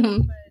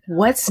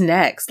what's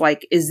next?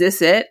 Like, is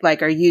this it?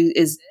 Like, or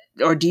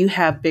do you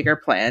have bigger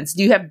plans?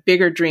 Do you have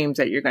bigger dreams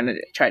that you're going to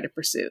try to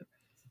pursue?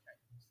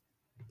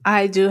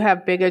 I do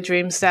have bigger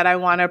dreams that I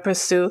want to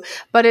pursue,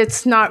 but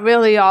it's not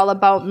really all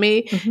about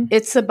me.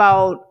 It's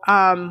about,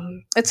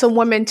 it's a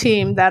women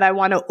team that I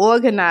want to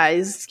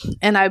organize.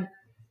 And I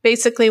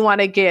basically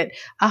want to get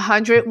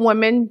 100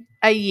 women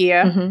a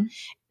year,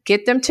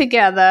 get them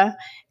together,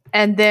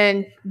 and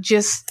then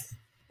just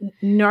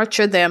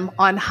nurture them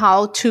on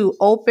how to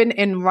open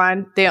and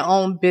run their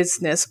own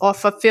business or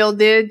fulfill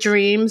their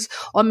dreams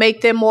or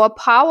make them more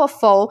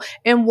powerful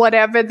in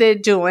whatever they're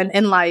doing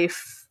in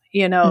life.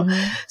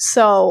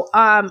 So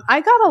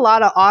I got a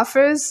lot of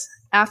offers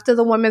after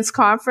the women's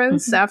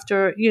conference,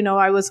 after,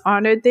 I was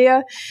honored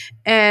there,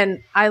 and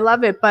I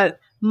love it. But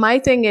my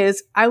thing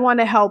is I want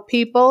to help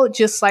people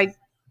just like,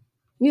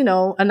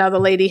 another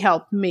lady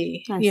helped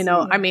me.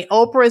 I mean,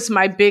 Oprah is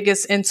my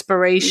biggest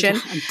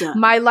inspiration.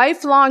 My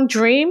lifelong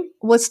dream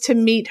was to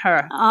meet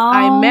her.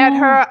 I met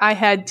her. I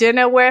had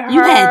dinner with her.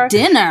 You had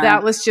dinner?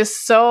 That was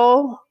just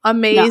so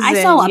amazing. No,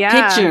 I saw a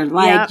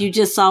picture, you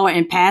just saw her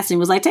in passing.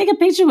 Was like, take a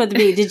picture with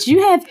me. Did you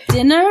have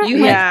dinner with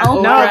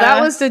Oprah? No, that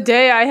was the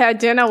day I had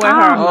dinner with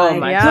her. Oh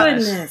my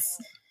goodness.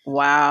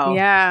 Wow.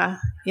 Yeah.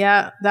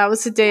 That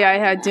was the day I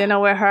had dinner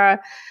with her.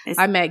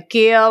 I met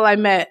Gail. I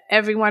met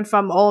everyone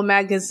from Old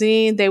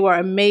Magazine. They were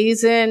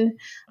amazing.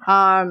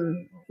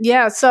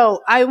 So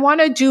I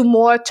want to do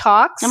more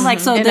talks. I'm like,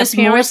 so there's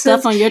more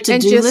stuff on your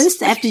to-do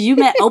list after you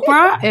met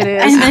Oprah? It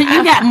is. And then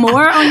you got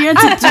more on your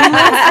to-do list?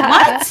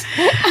 What?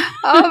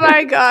 Oh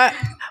my God.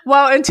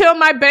 Well, until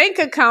my bank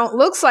account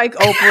looks like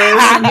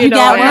Oprah's, you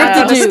got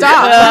work to do.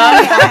 Stop.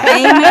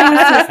 Amen,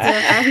 sister.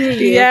 I hear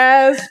you.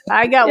 Yes,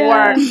 I got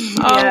work.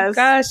 Oh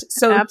gosh,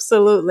 so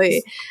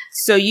absolutely.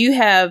 So you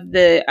have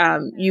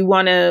you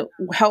want to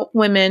help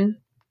women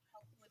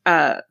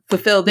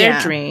fulfill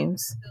their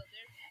dreams,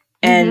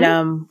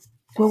 and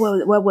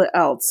what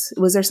else?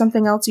 Was there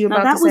something else you were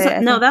about to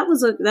say? That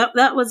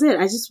was it.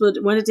 I just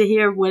wanted to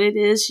hear what it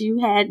is you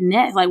had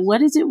next. Like,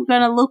 what is it we're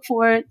going to look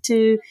forward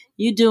to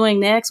you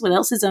doing next? What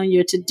else is on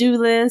your to-do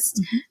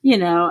list?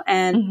 And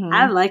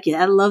I like it.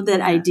 I love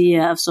that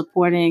idea of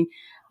supporting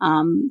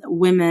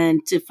women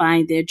to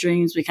find their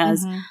dreams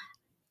because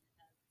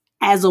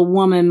as a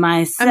woman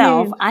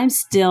myself, I'm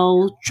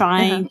still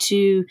trying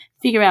to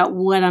figure out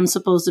what I'm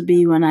supposed to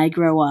be when I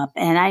grow up.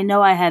 And I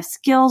know I have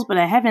skills, but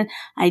I haven't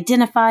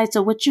identified.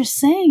 So what you're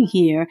saying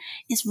here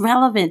is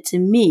relevant to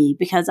me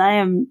because I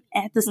am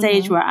at the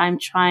stage where I'm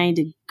trying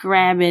to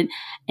grab it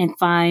and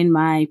find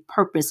my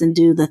purpose and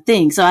do the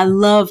thing. So I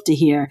love to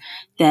hear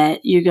that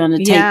you're going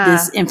to take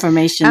this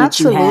information that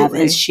you have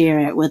and share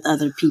it with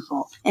other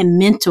people and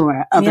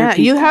mentor other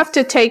people. You have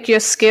to take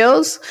your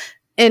skills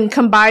and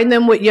combine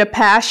them with your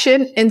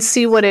passion and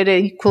see what it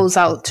equals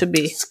out to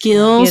be.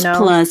 Skills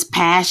plus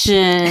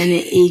passion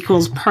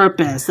equals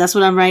purpose. That's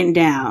what I'm writing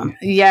down.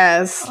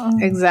 Yes,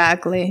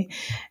 exactly.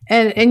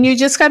 And you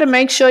just got to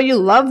make sure you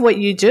love what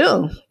you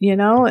do.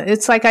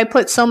 It's like I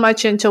put so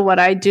much into what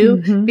I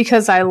do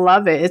because I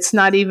love it. It's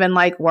not even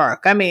like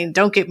work. I mean,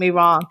 don't get me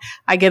wrong.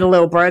 I get a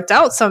little burnt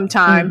out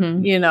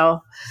sometime,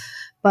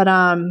 but,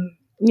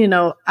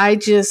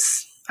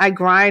 I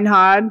grind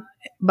hard,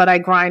 but I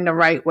grind the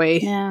right way.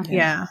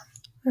 Yeah.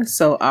 That's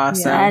so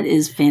awesome. That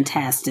is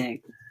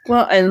fantastic.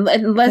 Well,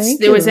 unless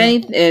there was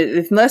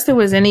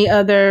any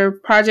other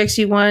projects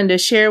you wanted to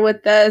share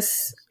with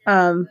us,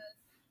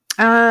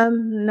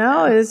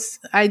 no,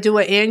 I do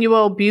an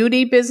annual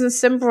beauty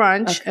business and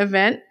brunch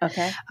event.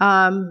 Okay.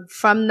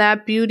 From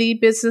that beauty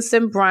business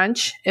and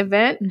brunch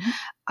event,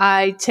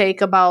 I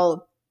take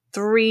about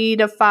 3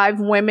 to 5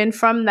 women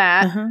from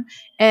that,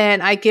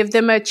 and I give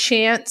them a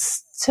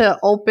chance to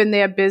open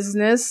their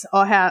business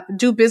or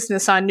do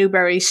business on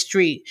Newberry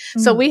Street.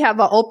 So we have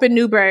an open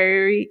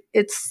Newberry.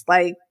 It's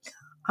like,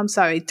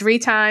 3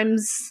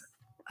 times.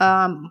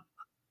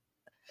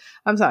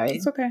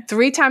 It's okay.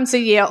 3 times a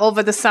year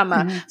over the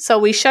summer. So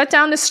we shut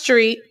down the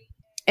street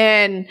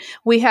and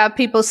we have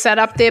people set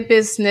up their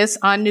business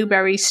on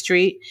Newberry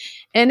Street.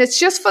 And it's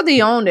just for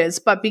the owners.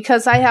 But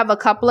because I have a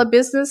couple of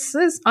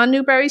businesses on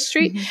Newberry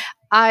Street,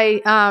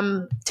 I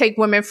take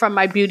women from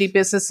my beauty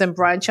business and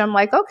brunch. I'm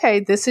like, okay,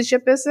 this is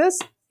your business.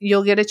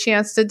 You'll get a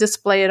chance to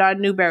display it on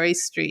Newberry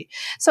Street.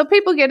 So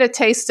people get a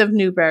taste of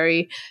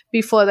Newberry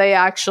before they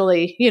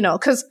actually,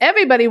 because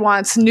everybody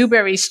wants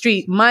Newberry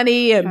Street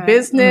money and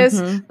business,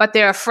 but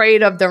they're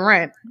afraid of the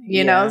rent,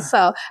 you know?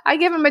 So I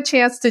give them a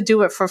chance to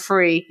do it for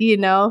free,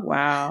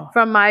 Wow.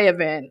 From my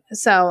event.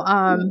 So,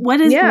 what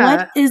is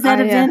that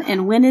event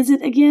and when is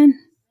it again?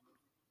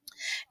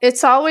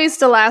 It's always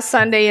the last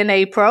Sunday in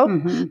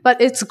April,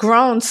 but it's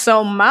grown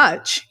so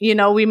much.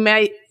 We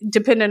may,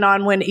 depending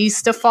on when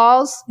Easter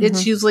falls,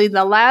 it's usually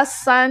the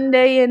last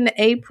Sunday in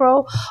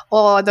April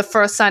or the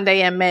first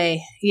Sunday in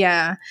May.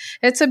 Yeah.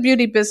 It's a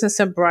beauty business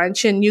and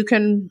brunch, and you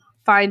can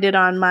find it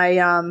on my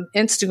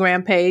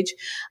Instagram page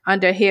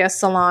under Hair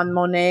Salon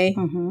Monet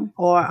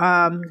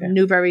or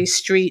Newberry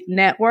Street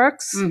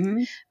Networks.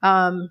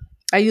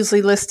 I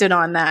usually list it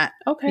on that.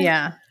 Okay.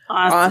 Yeah.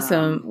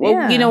 Awesome.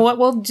 Well, you know what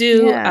we'll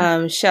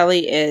do,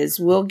 Shelly, is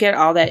we'll get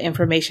all that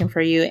information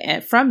for you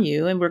and from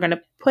you, and we're going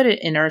to put it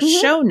in our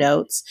show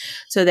notes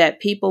so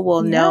that people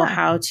will know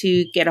how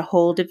to get a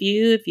hold of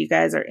you if you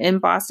guys are in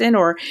Boston,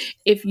 or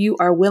if you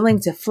are willing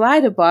to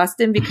fly to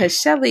Boston, because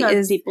Shelly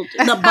is the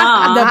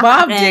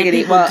bomb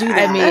diggity. Well,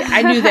 I mean,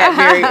 I knew that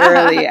very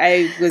early.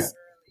 I was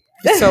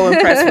so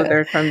impressed with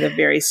her from the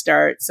very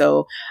start.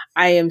 So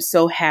I am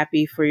so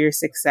happy for your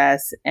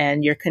success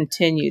and your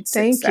continued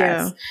success.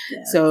 Thank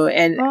you. So,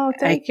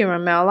 thank you,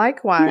 Ramel.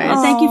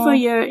 Likewise. Thank you for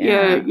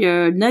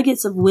your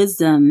nuggets of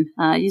wisdom.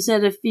 You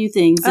said a few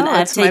things that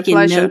I've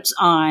taken notes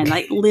on,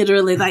 like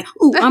literally,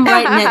 ooh, I'm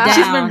writing that down.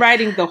 She's been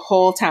writing the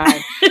whole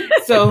time.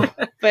 So,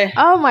 but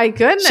oh my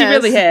goodness, she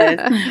really has.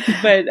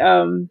 But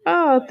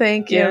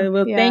thank you. Yeah,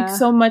 well, thanks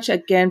so much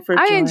again for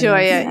joining. I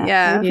enjoy it.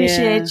 Yeah, I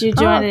appreciate you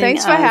joining.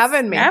 Thanks for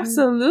having me.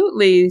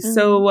 Absolutely.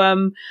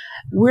 So,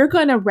 we're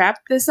going to wrap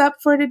this up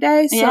for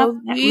today. So,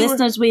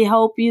 listeners, we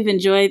hope you've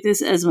enjoyed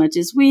this as much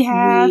as we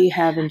have. We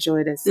have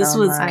enjoyed it. This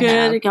was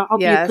good. I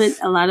hope you put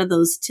a lot of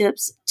those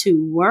tips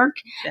to work.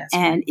 That's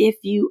and right. if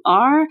you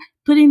are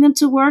putting them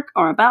to work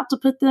or about to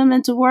put them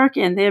into work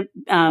and they're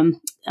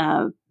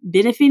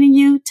benefiting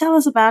you, tell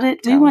us about it.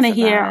 We want to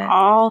hear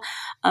all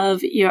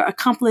of your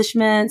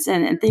accomplishments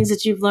and things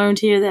that you've learned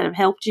here that have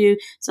helped you.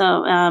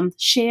 So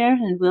share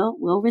and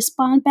we'll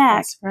respond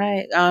back. That's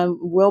right.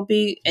 We'll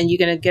be, and you're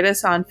going to get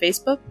us on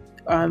Facebook,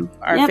 our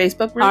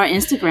Facebook group, our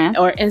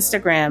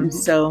Instagram.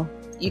 So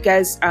you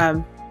guys,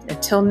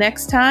 until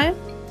next time,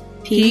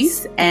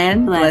 peace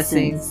and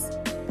blessings.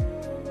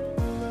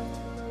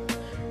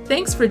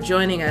 Thanks for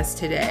joining us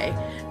today.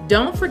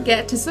 Don't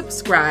forget to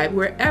subscribe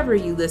wherever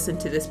you listen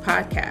to this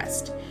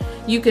podcast.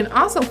 You can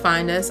also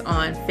find us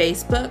on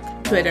Facebook,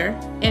 Twitter,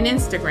 and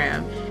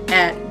Instagram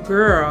at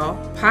Girl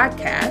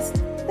Podcast.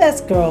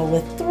 That's girl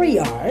with 3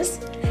 R's.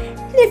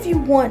 And if you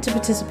want to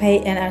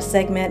participate in our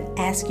segment,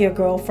 Ask Your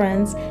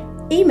Girlfriends,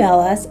 email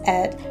us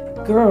at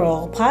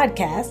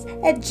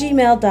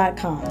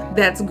girlpodcast@gmail.com.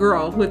 That's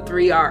girl with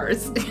 3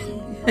 R's.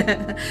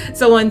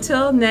 So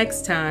until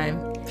next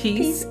time,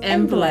 peace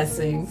and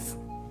blessings.